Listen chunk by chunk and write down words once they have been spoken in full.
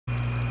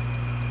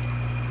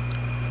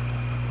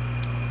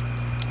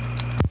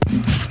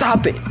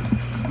Stop it.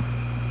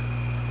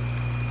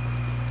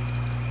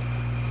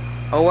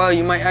 Oh wow,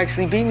 you might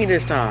actually beat me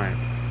this time.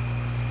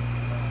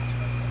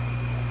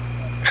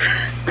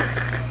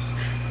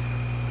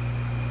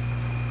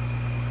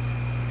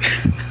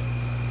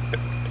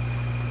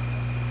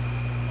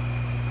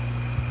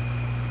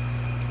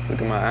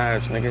 Look at my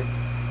eyes, nigga.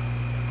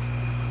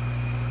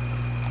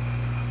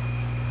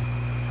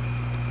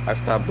 I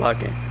stopped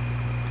blocking.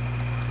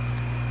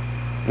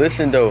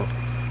 Listen though.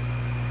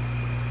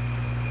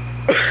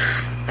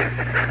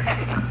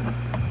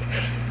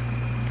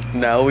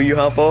 Now will you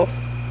hop off?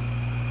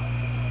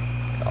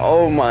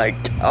 Oh my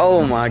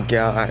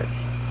god.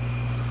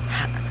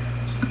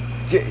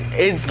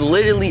 It's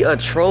literally a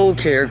troll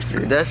character.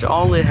 That's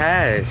all it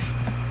has.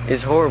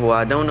 It's horrible.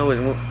 I don't know his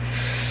move.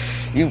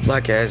 You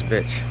black ass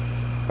bitch.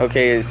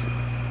 Okay,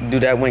 do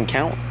that win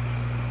count?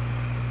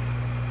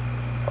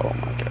 Oh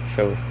my god.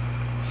 So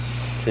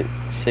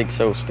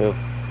 6-0 still.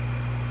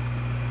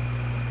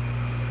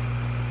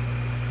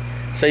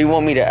 So you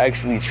want me to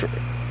actually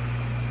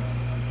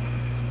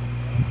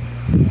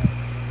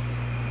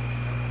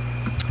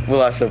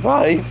will I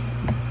survive?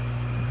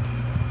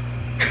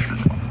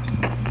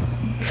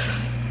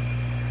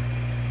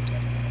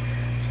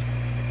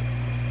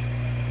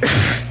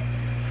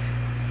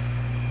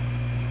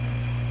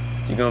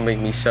 You're gonna make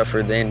me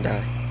suffer then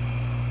die.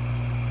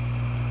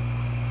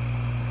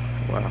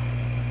 Wow.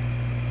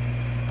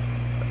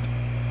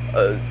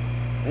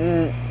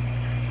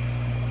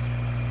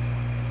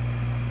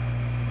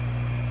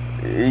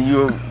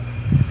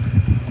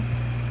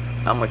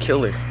 I'm a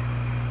killer.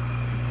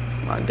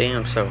 My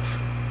damn self.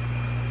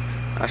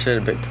 I should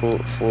have been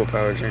full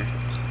power gen.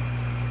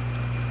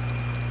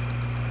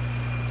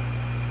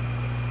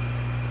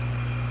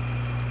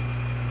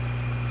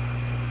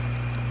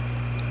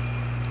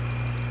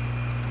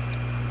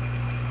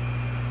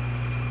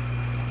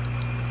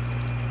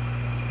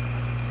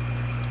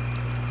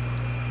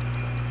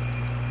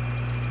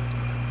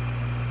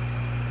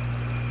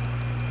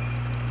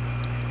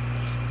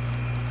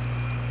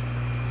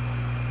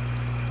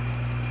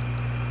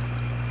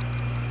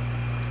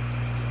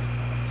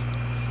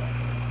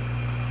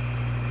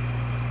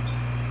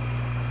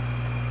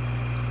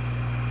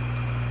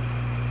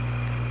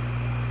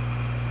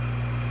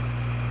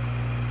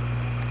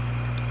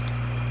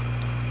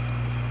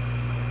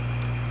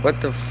 What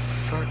the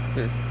fuck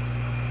was...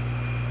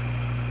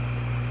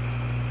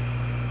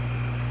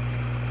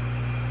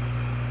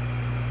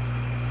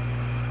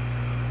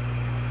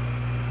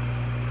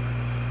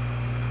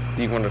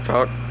 Do you want to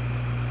talk?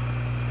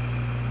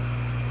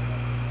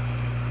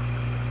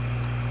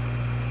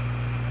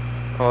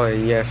 Oh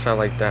yes, I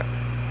like that.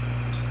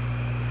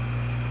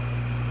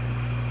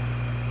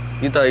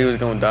 You thought he was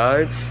gonna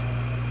dodge?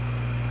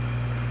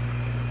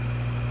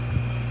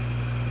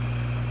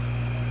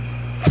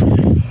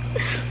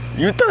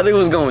 You thought it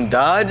was gonna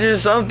dodge or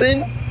something?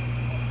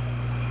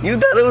 You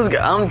thought it was...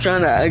 I'm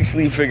trying to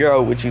actually figure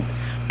out what you...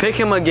 Pick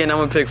him again, I'm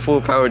gonna pick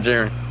full power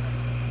Jaren.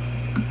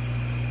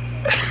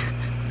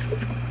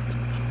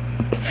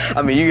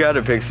 I mean, you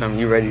gotta pick something.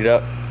 You ready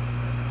up?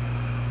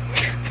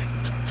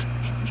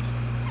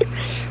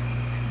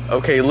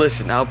 Okay,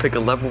 listen, I'll pick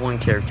a level 1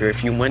 character.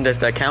 If you win, does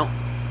that count?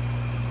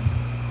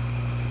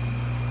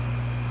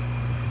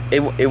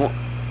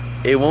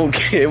 It won't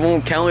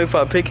count if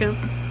I pick him?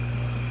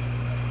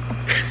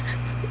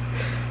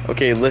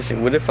 Okay,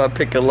 listen, what if I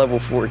pick a level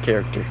 4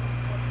 character?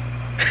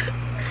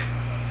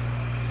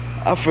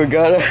 I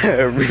forgot I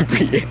had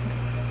repeat.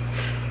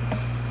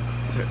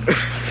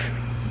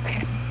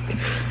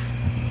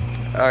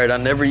 Alright,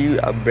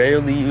 I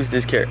barely use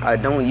this character. I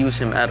don't use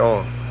him at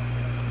all.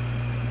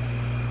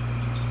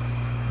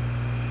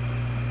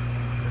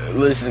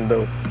 Listen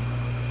though.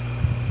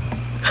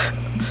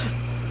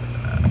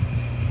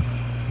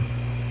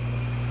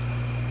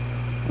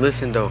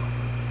 Listen though.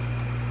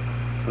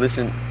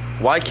 Listen.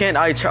 Why can't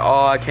I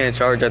I can't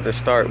charge at the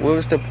start. What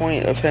was the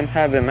point of him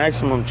having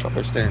maximum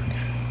charge then?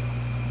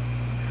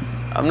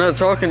 I'm not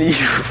talking to you.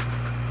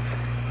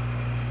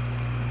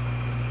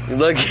 You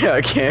lucky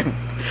I can't.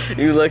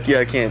 You lucky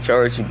I can't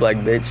charge, you black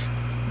bitch.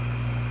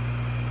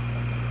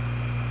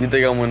 You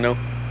think I wouldn't know?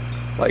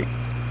 Like,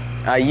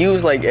 I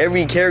use like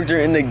every character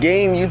in the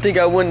game. You think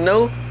I wouldn't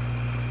know?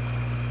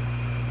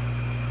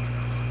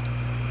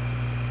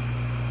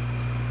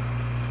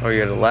 Oh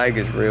yeah, the lag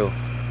is real.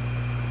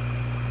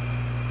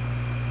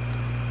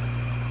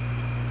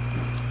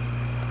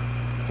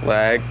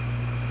 Lag.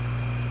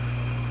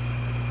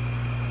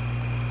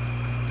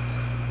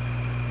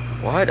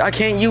 What? I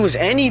can't use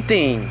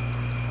anything.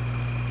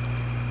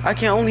 I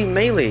can only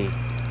melee.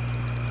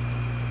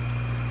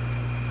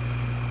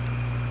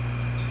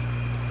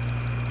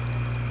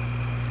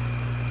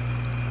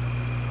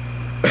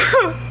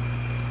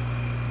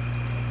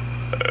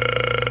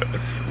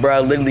 Bro, I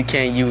literally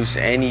can't use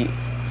any.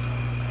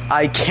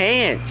 I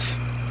can't.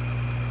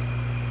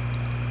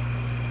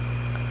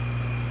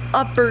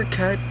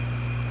 Uppercut.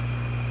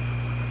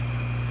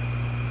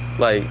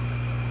 Like,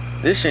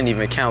 this shouldn't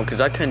even count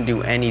because I couldn't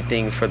do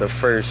anything for the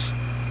first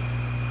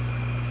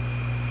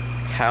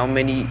how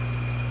many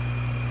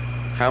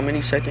How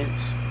many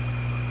seconds?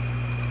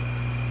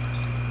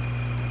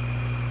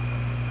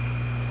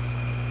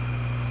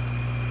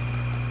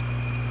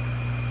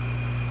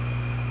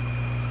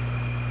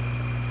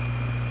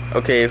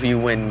 Okay, if you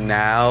win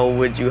now,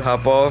 would you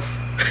hop off?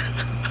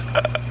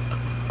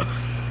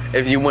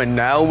 If you win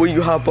now, will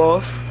you hop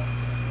off?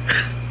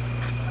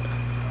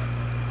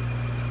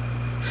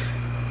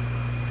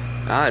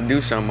 I'd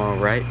do something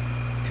alright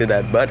to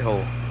that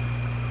butthole.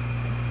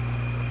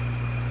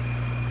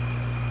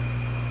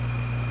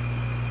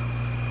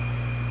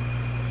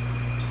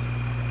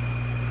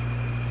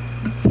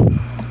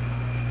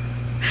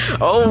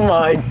 Oh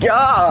my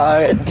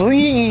god,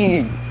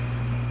 please.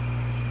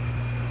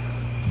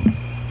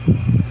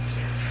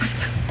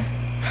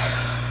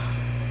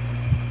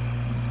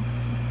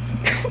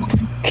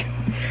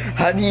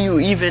 How do you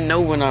even know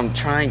when I'm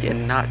trying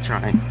and not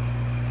trying?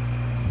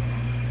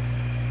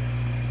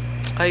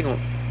 How you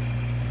gonna...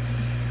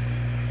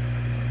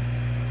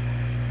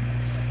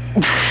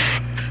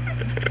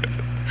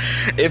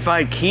 If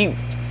I keep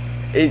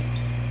it...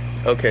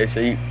 Okay, so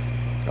you...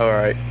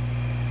 Alright.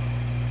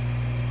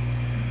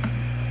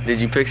 Did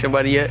you pick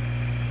somebody yet?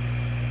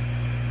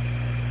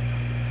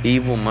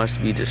 Evil must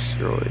be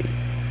destroyed.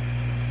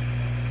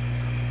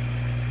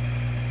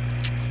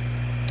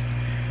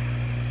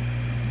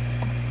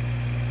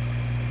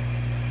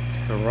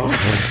 It's the wrong...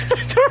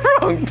 It's the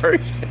wrong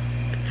person.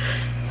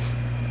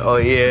 Oh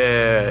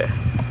yeah.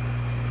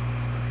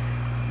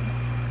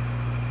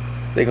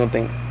 They gonna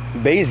think,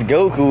 Base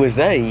Goku, is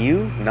that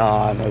you?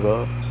 Nah,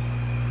 nigga.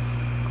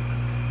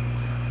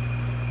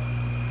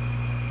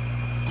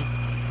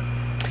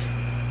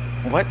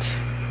 What?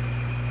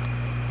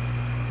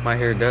 My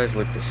hair does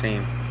look the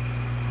same.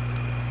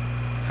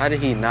 How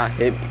did he not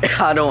hit me?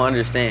 I don't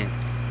understand.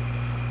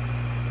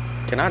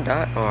 Can I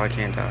dodge? Oh, I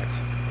can't dodge.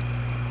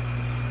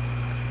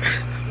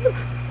 Oh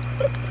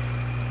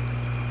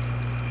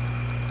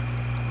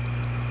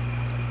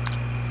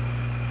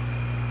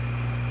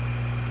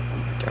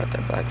my god,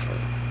 that black foot.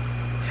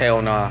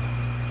 Hell nah.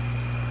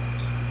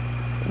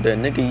 The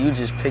nigga you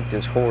just picked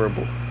is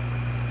horrible.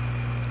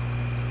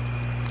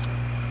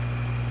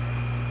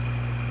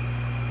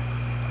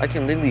 I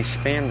can literally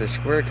spam the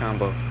square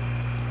combo.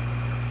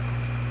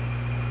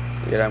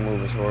 Yeah, that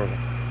move is horrible.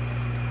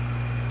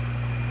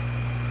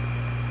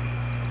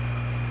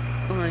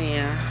 Oh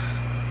yeah.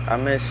 I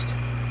missed.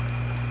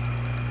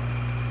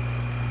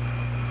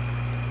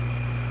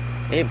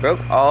 It broke.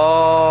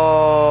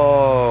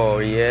 Oh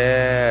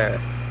yeah.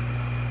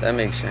 That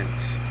makes sense.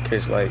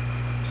 Cause like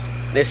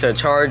it's a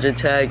charge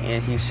attack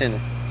and he sent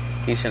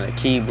a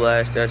key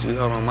blast at you.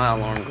 Hold on, my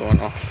alarm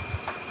going off.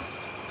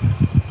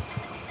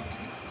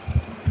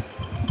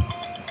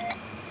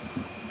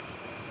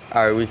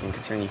 Alright, we can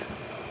continue.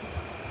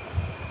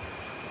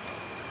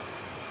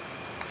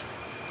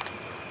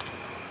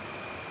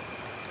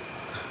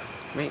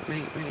 Wait.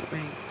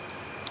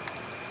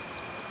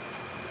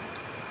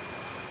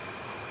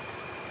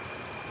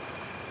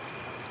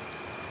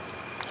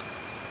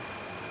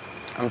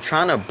 I'm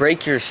trying to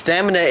break your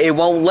stamina, it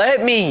won't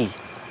let me.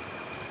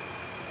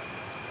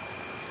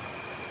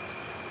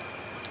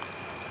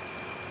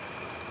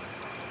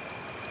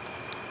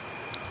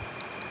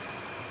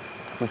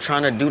 I'm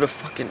trying to do the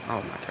fucking,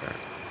 oh my god.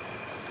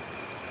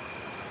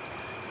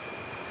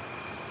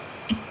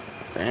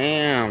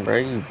 Damn, bro,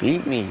 you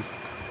beat me.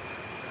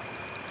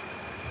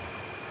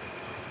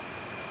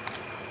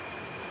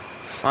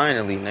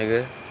 Finally,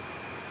 nigga.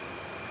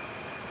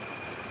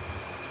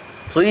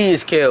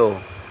 Please kill.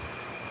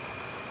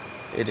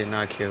 It did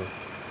not kill.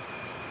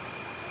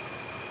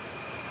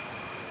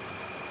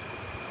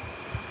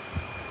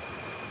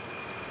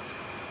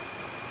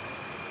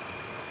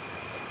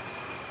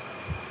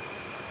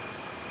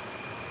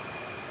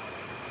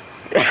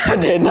 I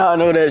did not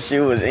know that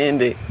shit was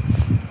ending.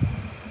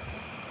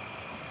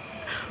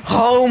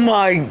 Oh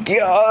my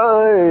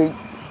god.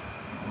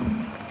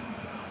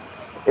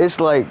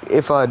 It's like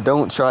if I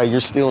don't try, you're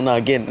still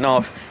not getting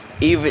off.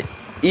 Even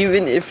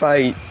if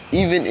I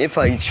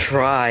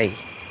try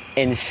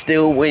and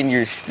still win,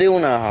 you're still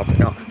not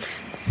hopping off.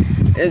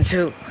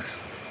 Until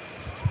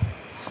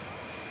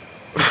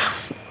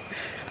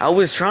I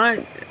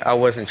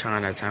wasn't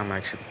trying that time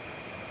actually.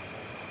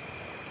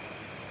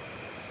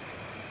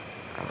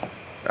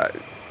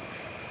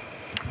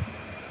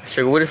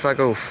 So what if I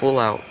go full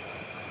out?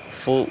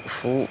 Full.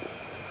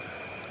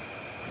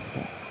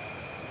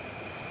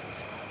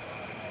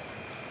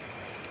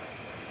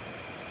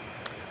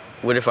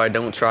 What if I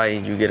don't try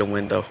and you get a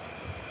win though?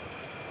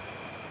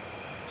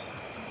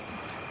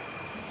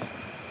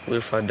 What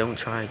if I don't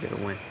try and get a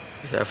win?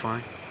 Is that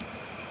fine?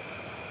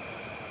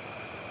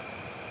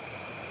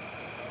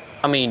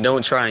 I mean,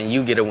 don't try and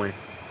you get a win.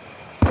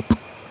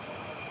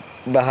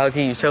 But how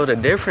can you tell the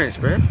difference,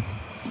 bruh?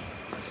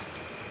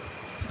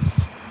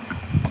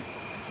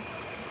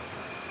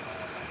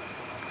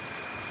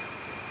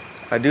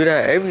 I do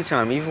that every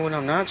time, even when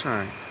I'm not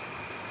trying.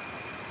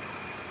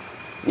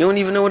 You don't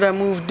even know what that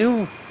move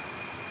do.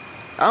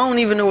 I don't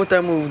even know what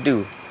that move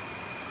do.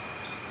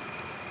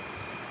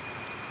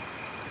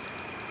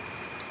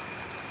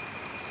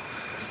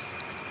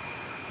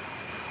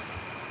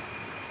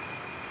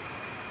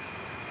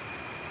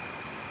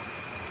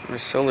 Or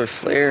solar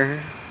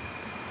flare.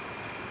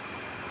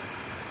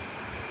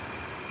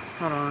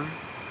 Hold on.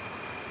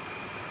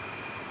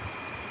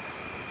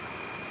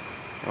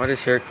 What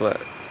is hair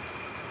clip?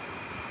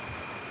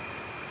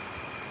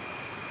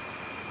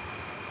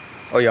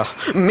 Oh yeah.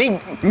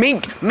 Mink,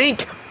 mink,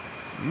 mink,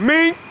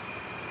 mink,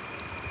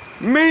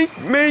 mink,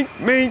 mink,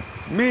 mink,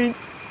 mink,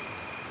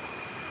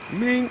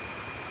 mink,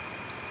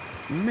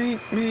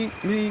 mink,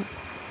 mink, mink.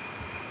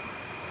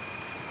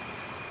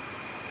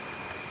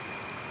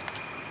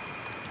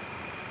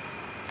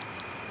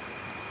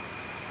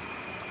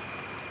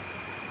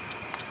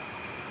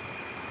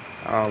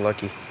 Oh,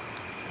 lucky.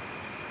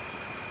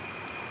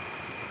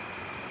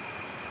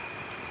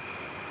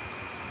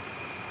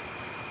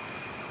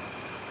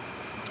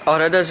 Oh,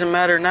 that doesn't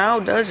matter now,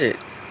 does it?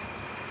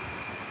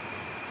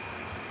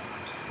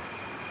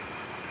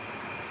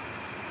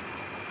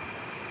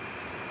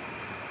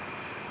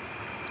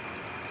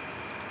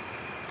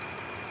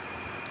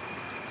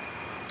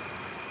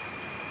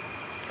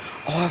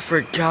 Oh, I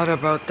forgot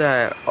about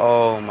that.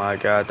 Oh my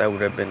god, that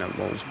would have been the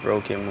most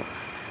broken.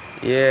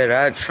 Yeah,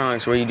 that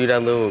Trunks where you do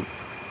that little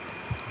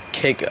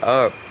kick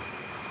up.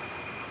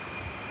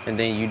 And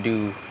then you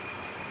do.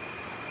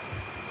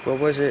 What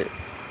was it?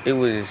 It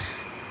was.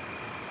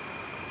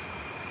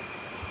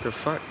 The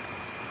fuck?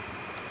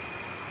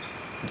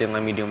 Didn't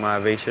let me do my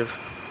evasive.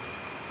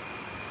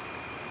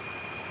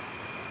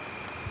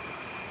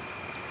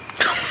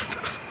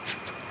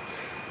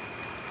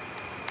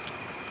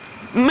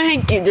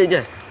 Make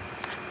it.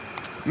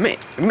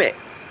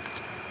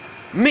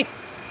 Make.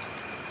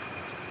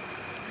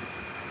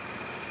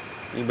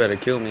 You better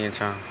kill me in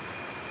time.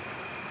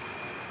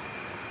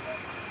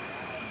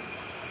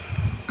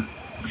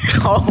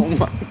 Oh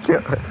my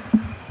god.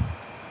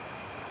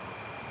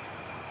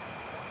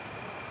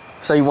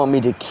 So you want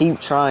me to keep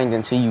trying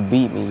until you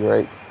beat me,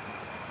 right?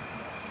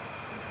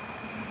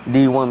 Do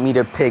you want me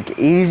to pick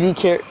easy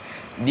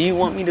Do you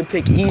want me to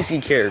pick easy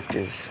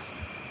characters?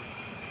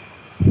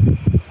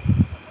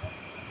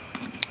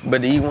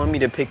 But do you want me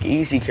to pick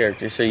easy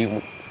characters so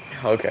you...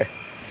 Okay.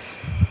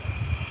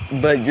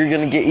 But you're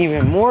gonna get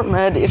even more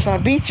mad if I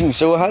beat you,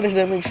 so how does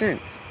that make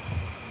sense?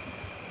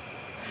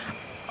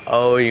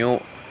 Oh, you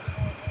don't...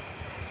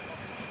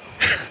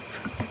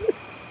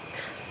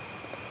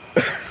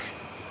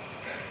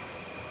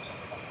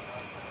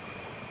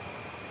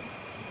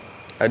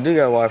 I do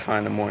got Wi-Fi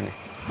in the morning.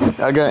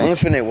 I got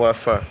infinite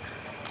Wi-Fi.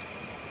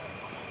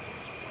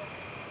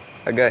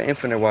 I got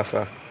infinite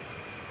Wi-Fi.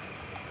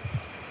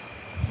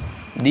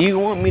 Do you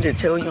want me to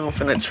tell you I'm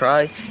finna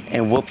try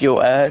and whoop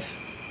your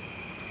ass?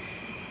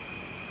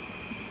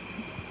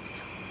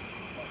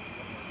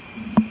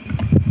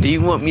 Do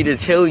you want me to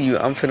tell you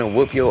I'm finna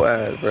whoop your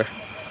ass, bro?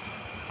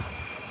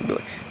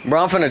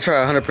 Bro, I'm finna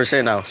try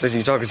 100% now since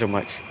you talking so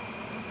much.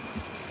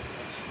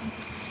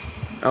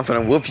 I'm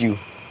finna whoop you.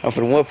 I'm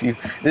finna whoop you.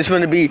 This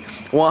finna be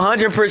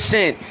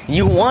 100%.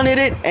 You wanted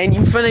it and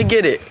you finna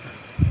get it.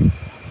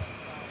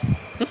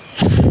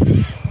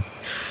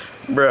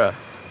 Bruh.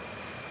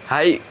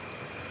 How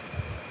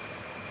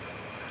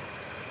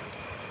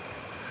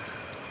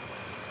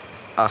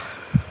Ah.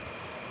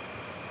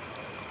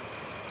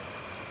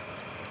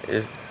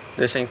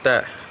 This ain't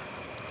that.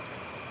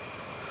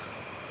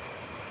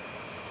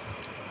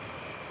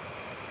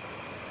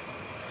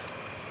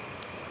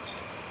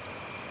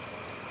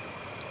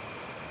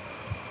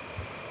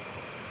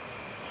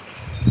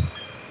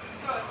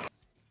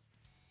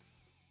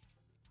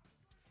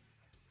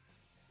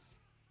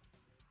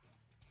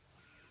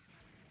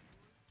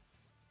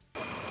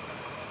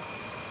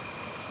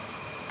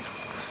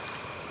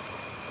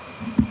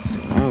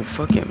 Oh,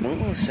 fucking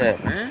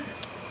moonset, man.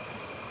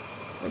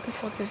 What the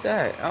fuck is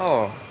that?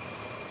 Oh.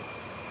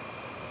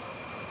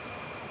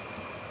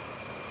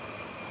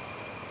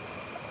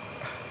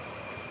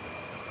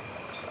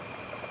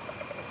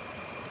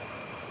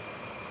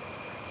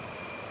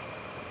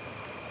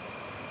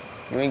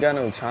 You ain't got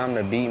no time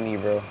to beat me,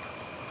 bro.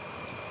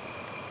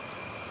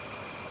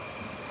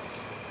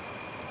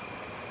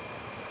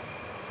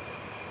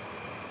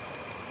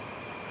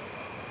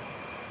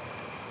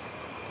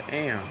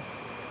 Damn.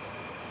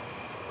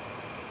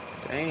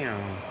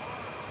 Damn.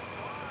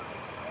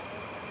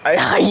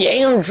 I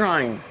am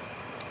trying.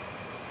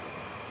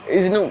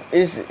 Is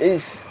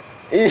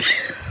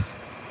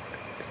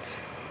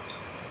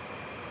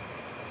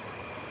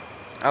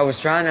I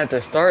was trying at the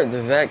start.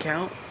 Does that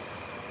count?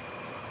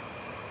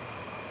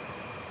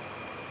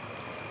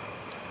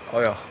 Oh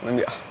yeah. Let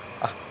me.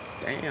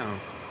 Damn.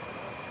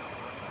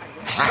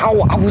 How?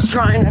 I was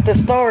trying at the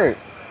start.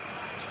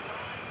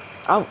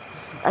 I'm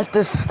at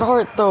the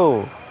start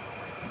though.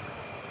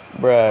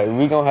 Bruh,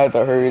 we gonna have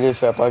to hurry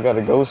this up. I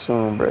gotta go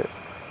soon, bruh.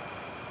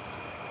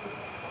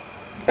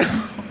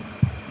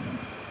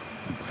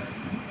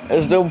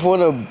 There's no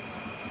point of.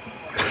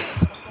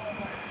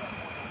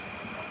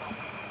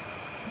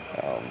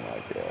 Oh my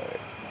god.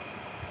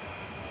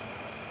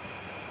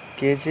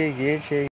 Get you.